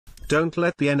Don't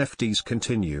let the NFTs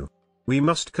continue. We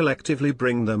must collectively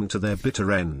bring them to their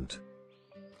bitter end.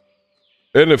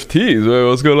 NFTs? Wait,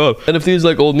 what's going on? NFTs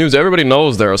like old news. Everybody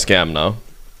knows they're a scam now.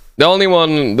 The only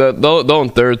one that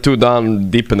don't, they're too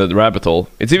down deep in the rabbit hole.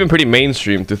 It's even pretty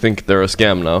mainstream to think they're a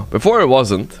scam now. Before it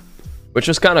wasn't, which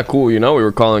is kind of cool, you know, we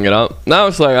were calling it out. Now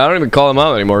it's like, I don't even call them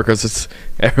out anymore, because it's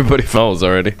everybody knows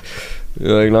already.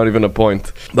 Like, not even a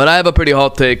point. But I have a pretty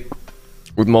hot take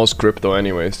with most crypto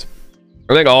anyways.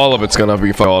 I think all of it's gonna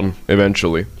be gone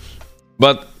eventually.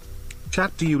 But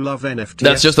Chat, do you love NFTs?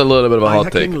 that's just a little bit of a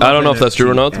hot take. I don't know if that's true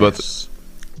or not, but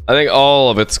I think all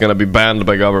of it's gonna be banned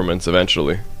by governments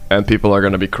eventually. And people are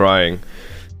gonna be crying.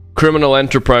 Criminal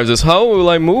enterprises, how will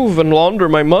I move and launder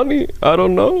my money? I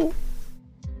don't know.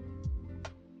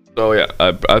 So yeah,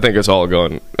 I think it's all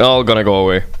gonna go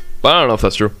away. But I don't know if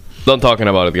that's true. Done talking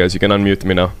about it, guys. You can unmute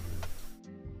me now.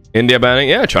 India banning?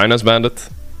 Yeah, China's banned it.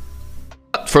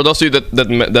 For those of you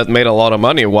that made a lot of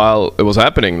money while it was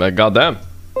happening, like goddamn,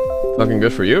 fucking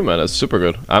good for you, man. That's super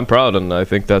good. I'm proud, and I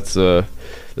think that's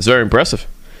very impressive.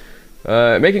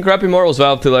 Making crappy morals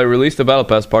valve till I release the battle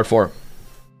pass part 4,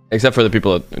 except for the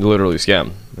people that literally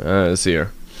scam. Let's see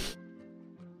here.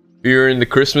 You're in the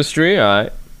Christmas tree.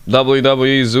 Alright.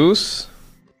 WWE Zeus,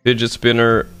 fidget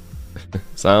spinner,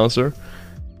 silencer,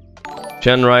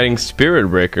 Chen riding spirit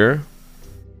breaker.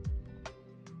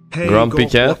 Hey, Grumpy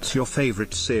Cat. What's your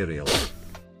favorite cereal?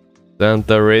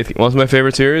 Santa Wraith. What's my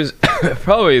favorite series?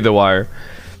 Probably The Wire.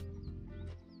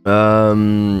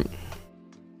 Chen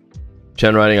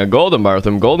riding a golden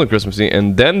marathon, golden Christmas tree,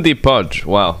 and then the Pudge.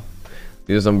 Wow,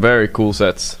 these are some very cool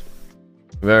sets.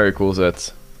 Very cool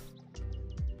sets.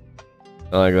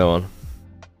 I like that one.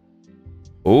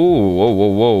 Oh, whoa, whoa,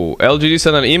 whoa. LGD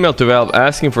sent an email to Valve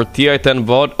asking for TI-10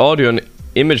 VOD audio and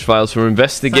image files for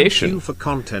investigation. Thank you for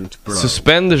content, bro.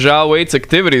 Suspend Xiao8's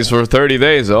activities for 30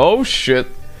 days. Oh shit.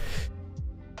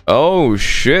 Oh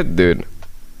shit, dude.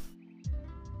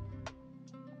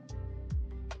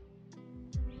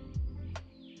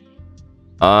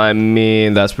 I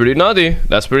mean, that's pretty nutty.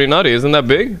 That's pretty nutty. Isn't that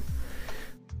big?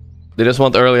 They just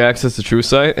want early access to True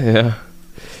Sight? Yeah.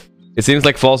 It seems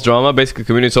like false drama. Basically,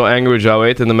 community so angry with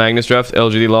Xiao8 in the Magnus draft.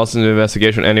 LGD lost in the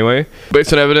investigation anyway.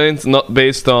 Based on evidence, not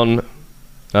based on...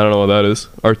 I don't know what that is.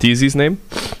 Arteezy's name?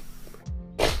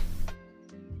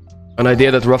 An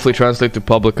idea that roughly translates to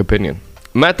public opinion.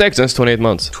 Matt X since 28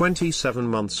 months. 27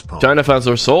 months past. China fans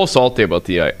are so salty about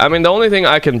TI. I mean, the only thing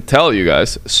I can tell you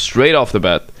guys, straight off the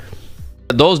bat,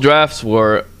 those drafts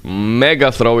were mega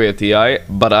throwy at TI,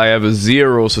 but I have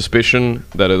zero suspicion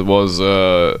that it was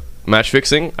match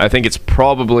fixing. I think it's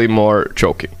probably more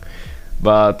choking.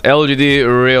 But LGD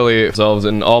really themselves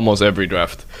in almost every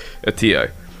draft at TI.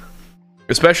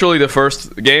 Especially the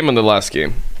first game and the last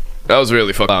game. That was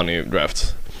really fucking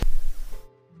drafts.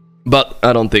 But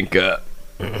I don't think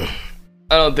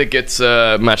it's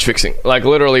match fixing. Like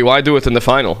literally, why do it in the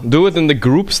final? Do it in the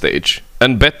group stage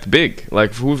and bet big.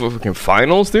 Like who fucking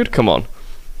finals, dude? Come on.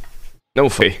 No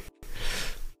way.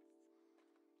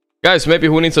 Guys, maybe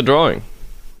who needs a drawing?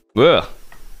 Ugh.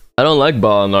 I don't like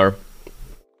Balana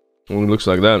when it looks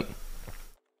like that.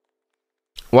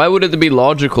 Why would it be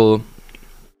logical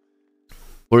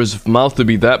for his mouth to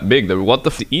be that big? What the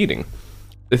f eating?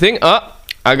 The thing,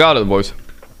 I got it, boys.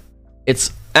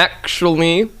 It's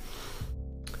actually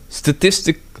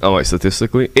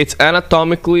statistically, it's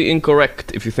anatomically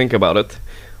incorrect if you think about it.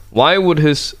 Why would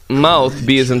his mouth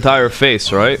be his entire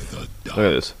face, right? Look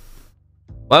at this.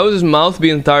 Why would his mouth be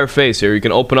entire face here? You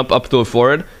can open up to the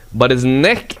forehead, but his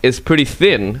neck is pretty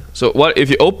thin. So what if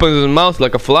you open his mouth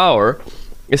like a flower?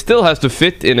 It still has to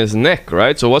fit in his neck,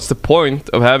 right? So what's the point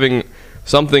of having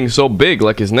something so big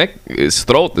like his neck? His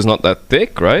throat is not that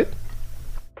thick, right?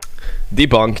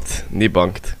 Debunked.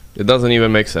 Debunked. It doesn't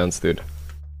even make sense, dude.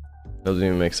 Doesn't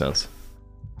even make sense.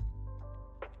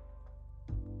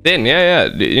 Thin, yeah.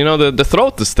 You know, the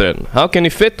throat is thin. How can he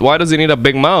fit? Why does he need a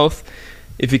big mouth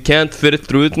if he can't fit it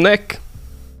through his neck?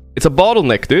 It's a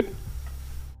bottleneck, dude.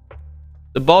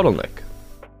 The bottleneck.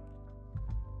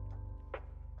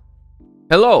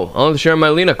 Hello, I want to share my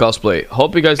Lina cosplay.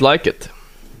 Hope you guys like it.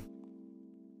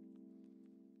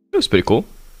 It was pretty cool.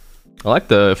 I like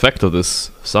the effect of this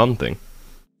sun thing.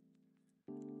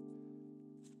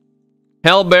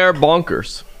 Hellbear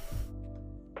bonkers.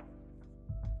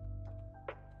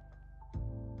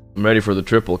 I'm ready for the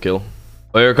triple kill.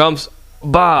 Oh, here it comes.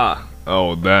 Bah!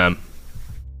 Oh, damn.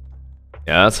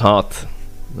 Yeah, that's hot.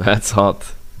 That's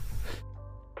hot.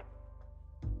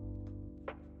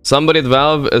 Somebody at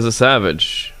Valve is a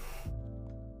savage.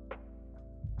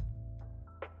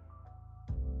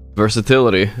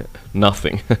 Versatility.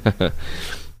 Nothing.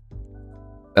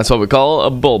 That's That's what we call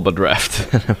a Bulba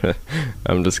draft.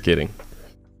 I'm just kidding.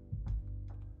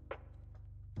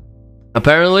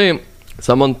 Apparently,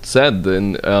 someone said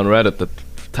on Reddit that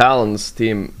Talon's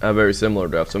team have very similar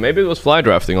drafts, so maybe it was fly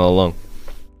drafting all along.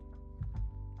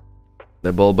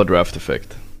 The Bulba draft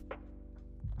effect.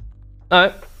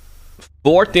 Alright.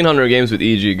 1400 games with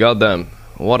EG, goddamn.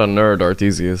 What a nerd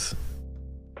Arteezy is.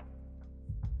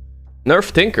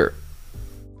 Nerf Tinker.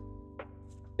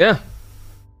 Yeah.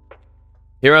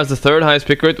 Hero has the 3rd highest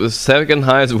pick rate with 2nd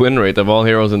highest win rate of all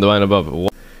heroes in Divine Above.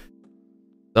 What?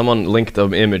 Someone linked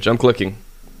an image. I'm clicking.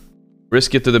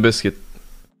 Risk it to the biscuit.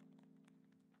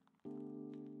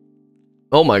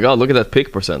 Oh my god, look at that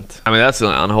pick percent. I mean, that's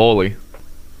unholy.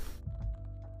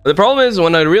 The problem is,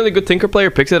 when a really good Tinker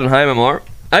player picks it in high MMR,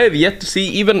 I have yet to see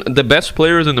even the best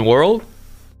players in the world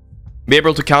be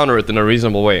able to counter it in a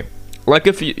reasonable way. Like,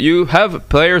 if you have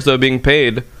players that are being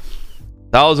paid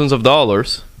thousands of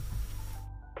dollars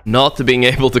not being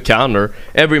able to counter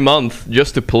every month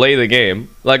just to play the game,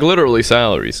 like literally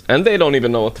salaries, and they don't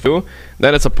even know what to do,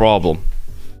 then it's a problem.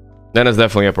 Then it's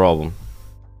definitely a problem.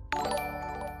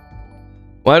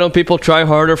 Why don't people try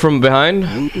harder from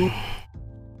behind?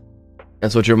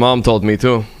 That's what your mom told me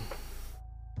too.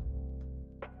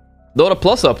 Dota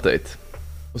Plus update.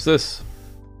 What's this?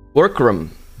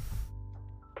 Workroom.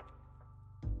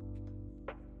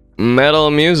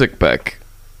 Metal music pack.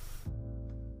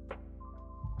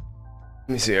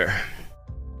 Let me see here.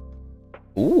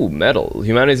 Ooh, metal.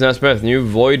 Humanity's Last Breath. New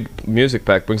Void music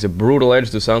pack brings a brutal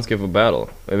edge to soundscape of battle.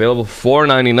 Available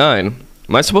 $4.99.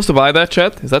 Am I supposed to buy that,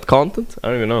 chat? Is that content? I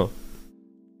don't even know.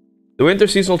 The Winter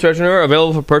Seasonal Treasure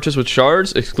available for purchase with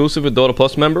shards, exclusive with Dota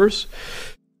Plus members.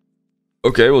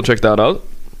 Okay, we'll check that out.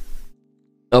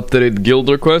 Updated guild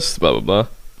request, blah blah blah.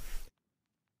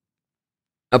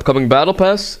 Upcoming battle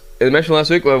pass. As mentioned last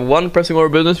week, we have one pressing order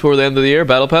business for the end of the year.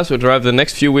 Battle pass will arrive the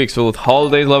next few weeks filled with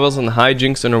holidays, levels, and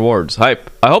hijinks and rewards. Hype.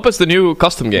 I hope it's the new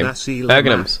custom game.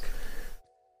 Aghanims.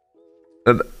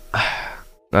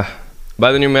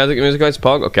 Buy the new music guys,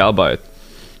 Pog? Okay, I'll buy it.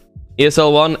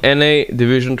 ESL ONE NA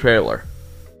Division trailer.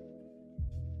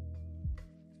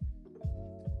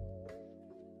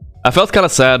 I felt kind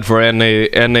of sad for NA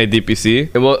DPC.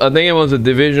 I think it was a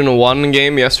Division 1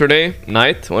 game yesterday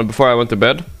night, before I went to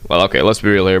bed. Well, okay, let's be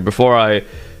real here. Before I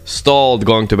stalled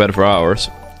going to bed for hours.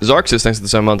 Zarxis, thanks to the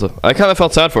same month. I kind of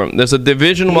felt sad for him. There's a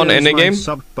Division 1 NA game.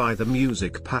 Sub by the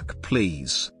music pack,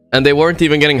 please. And they weren't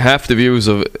even getting half the views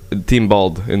of Team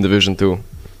Bald in Division 2.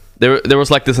 There was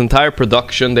like this entire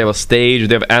production, they have a stage,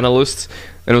 they have analysts,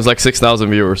 and it was like 6,000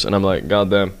 viewers, and I'm like,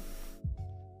 goddamn.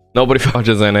 Nobody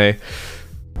watches NA.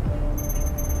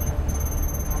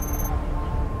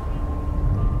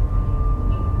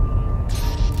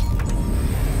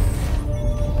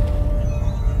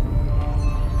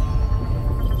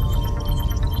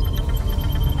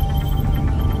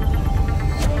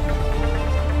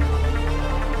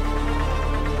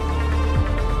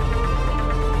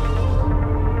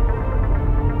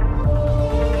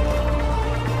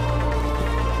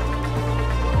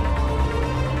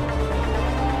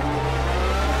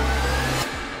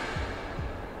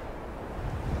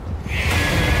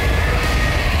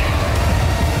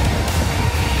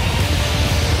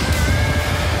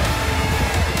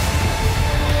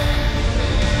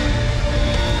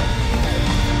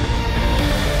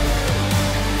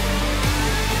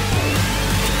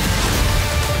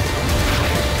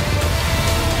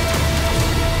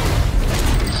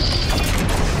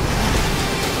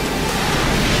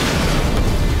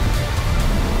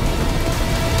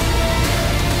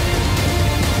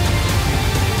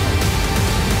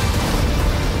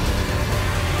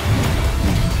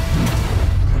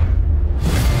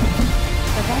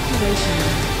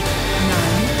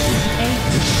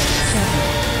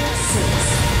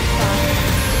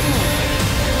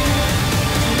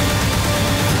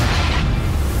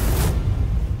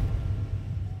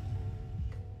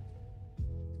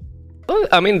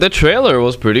 I mean, the trailer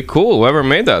was pretty cool. Whoever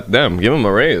made that, damn, give him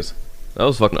a raise. That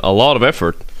was fucking a lot of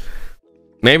effort.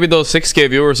 Maybe those 6K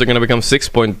viewers are gonna become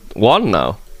 6.1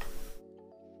 now.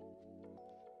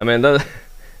 I mean, that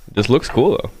just looks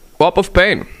cool though. Swap of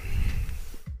Pain.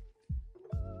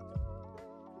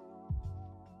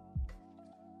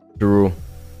 True.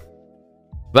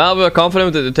 Valve, we are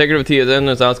confident with the integrity of TSN and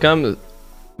its outcome.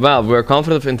 Valve, we are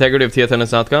confident of integrity of TSN and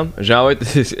its outcome.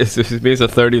 Xiao8 means a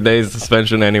 30 days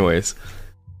suspension anyways.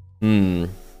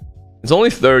 It's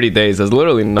only 30 days, that's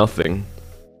literally nothing.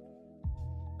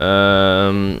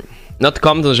 Not to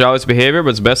comment on Xiao8's behavior,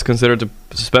 but it's best considered to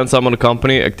suspend someone on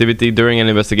company activity during an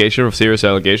investigation of serious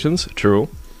allegations. True.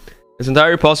 It's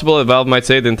entirely possible that Valve might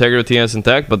say the integrity is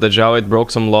intact, but that Xiao8 broke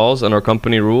some laws and our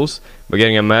company rules by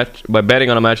betting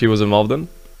on a match he was involved in.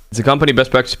 It's a company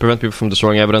best practice to prevent people from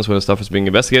destroying evidence when the stuff is being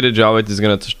investigated. Xiao8 is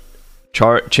gonna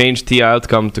change TI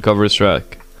outcome to cover his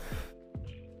track.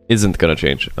 Isn't gonna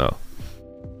change. Oh.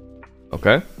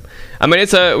 Okay. I mean,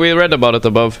 it's a. We read about it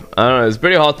above. I don't know. It's a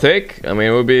pretty hot take. I mean,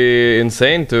 it would be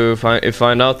insane to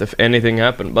find out if anything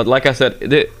happened. But like I said,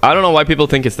 I don't know why people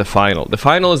think it's the final. The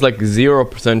final is like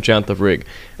 0% chance of rig.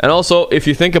 And also, if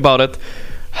you think about it,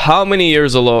 how many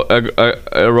years a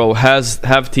row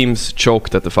have teams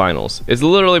choked at the finals? It's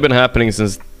literally been happening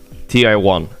since TI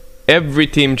 1. Every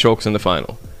team chokes in the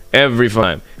final. Every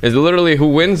time. It's literally who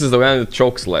wins is the one that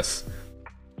chokes less.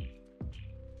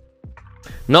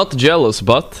 Not jealous,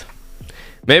 but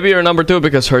maybe you're number 2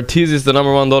 because Arteezy is the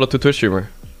number 1 Dota 2 Twitch streamer.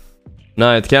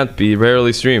 Nah, it can't be.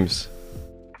 Rarely streams.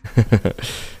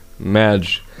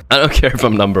 Madge. I don't care if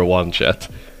I'm number 1, chat.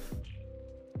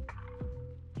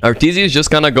 Arteezy is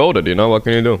just kind of goated, you know. What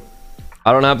can you do?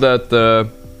 I don't have that.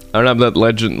 I don't have that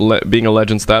legend, being a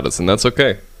legend status, and that's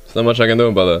okay. There's not much I can do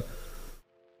about that.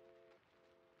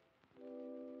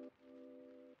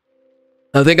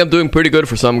 I think I'm doing pretty good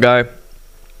for some guy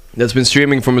that's been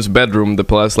streaming from his bedroom the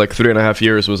past like 3.5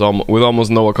 years with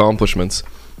almost no accomplishments.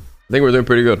 I think we're doing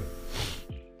pretty good.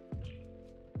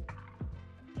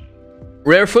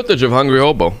 Rare footage of Hungry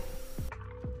Hobo.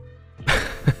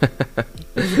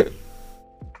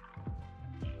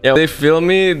 Yeah, they film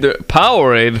me. The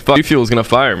Powerade. Fuck, Fuel's gonna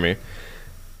fire me.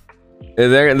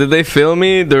 Did they film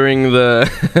me during the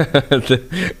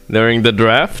during the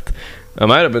draft? I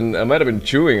might have been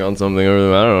chewing on something,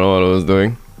 or I don't know what I was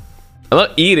doing. I'm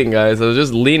not eating, guys. I was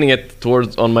just leaning it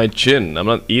towards on my chin. I'm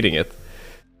not eating it.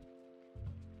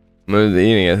 I'm not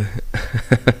eating it.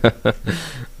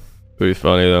 Pretty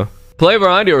funny though. Play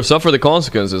variety or suffer the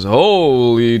consequences.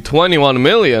 Holy 21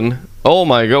 million! Oh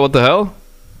my god, what the hell?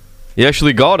 He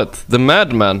actually got it. The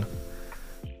madman.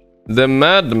 The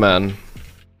madman.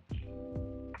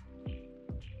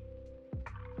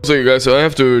 So you guys, so I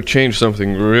have to change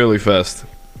something really fast.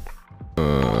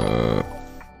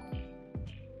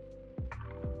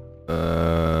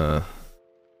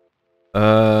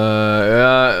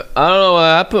 Yeah, I don't know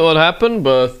what happened,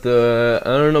 but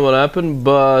I don't know what happened,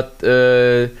 but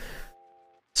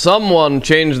someone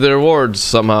changed their words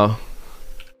somehow.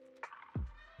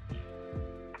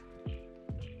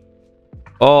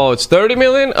 Oh, it's 30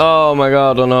 million? Oh my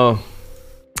god, oh no.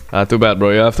 Too bad,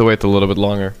 bro. You have to wait a little bit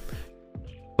longer.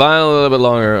 Fine, a little bit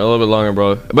longer,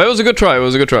 bro. But it was a good try, it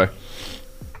was a good try.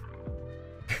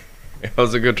 It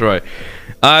was a good try.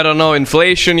 I don't know,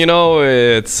 inflation, you know,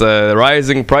 it's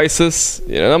rising prices.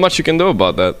 You know, not much you can do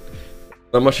about that.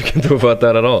 Not much you can do about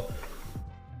that at all.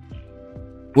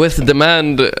 With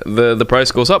demand, the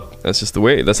price goes up. That's just the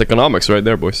way. That's economics right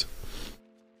there, boys.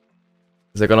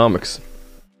 It's economics.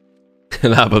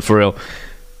 Nah, but for real.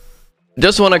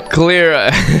 Just want to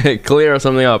clear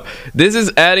something up. This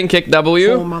is adding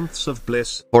KEKW 4 months of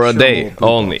bliss for a day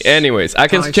only. Anyways, I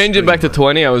can change it back to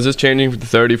 20. I was just changing to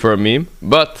 30 for a meme,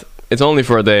 but it's only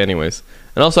for a day anyways.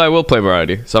 And also I will play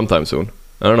variety sometime soon.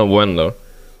 I don't know when though.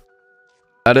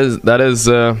 That's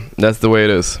the way it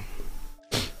is.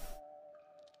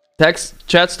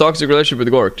 Chat's toxic relationship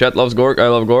with Gorgc. Chat loves Gorgc, I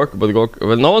love Gorgc, but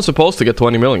well, no one's supposed to get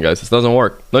 20 million, guys. This doesn't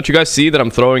work. Don't you guys see that I'm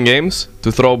throwing games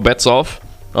to throw bets off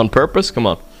on purpose? Come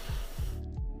on.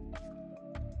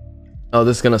 Oh,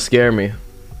 this is gonna scare me.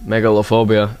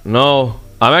 Megalophobia. No,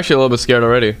 I'm actually a little bit scared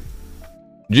already.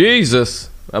 Jesus,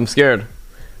 I'm scared.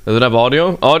 Does it have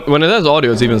audio? When it has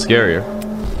audio, it's even scarier.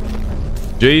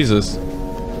 Jesus.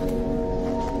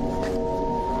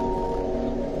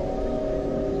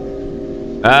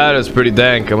 That is pretty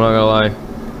dank, I'm not gonna lie.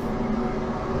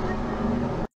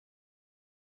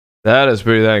 That is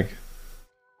pretty dank.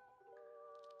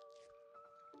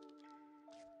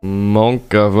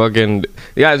 Monka fucking...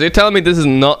 Guys, you're telling me this is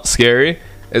not scary?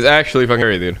 It's actually fucking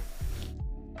scary, dude.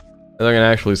 It's fucking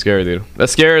actually scary, dude.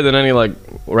 That's scarier than any, like,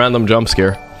 random jump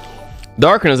scare.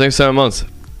 Darkness next 7 months.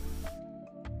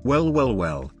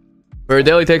 Well. For a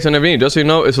daily takes on NFT, just so you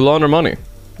know, it's a launder money.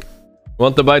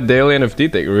 Want to buy daily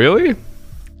NFT take? Really?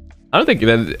 I don't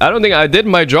think I did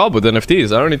my job with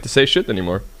NFTs. I don't need to say shit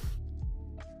anymore.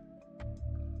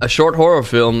 A short horror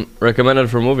film recommended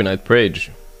for movie night.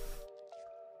 Prage.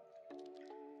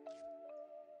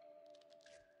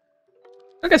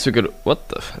 I guess we could... What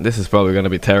the... This is probably gonna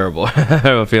be terrible. I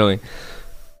have a feeling.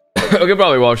 We could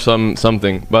probably watch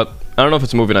something, but I don't know if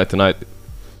it's movie night tonight.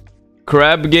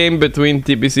 Crab game between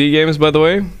TPC games, by the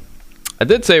way. I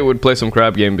did say we would play some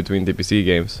crab game between TPC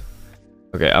games.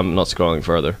 Okay, I'm not scrolling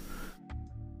further.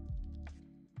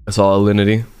 I saw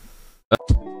Alinity.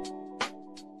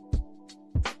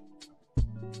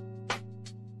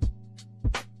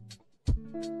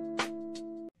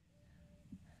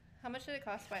 How much did it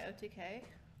cost by OTK?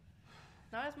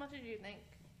 Not as much as you think.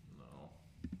 No.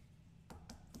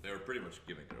 They were pretty much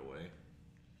giving it away.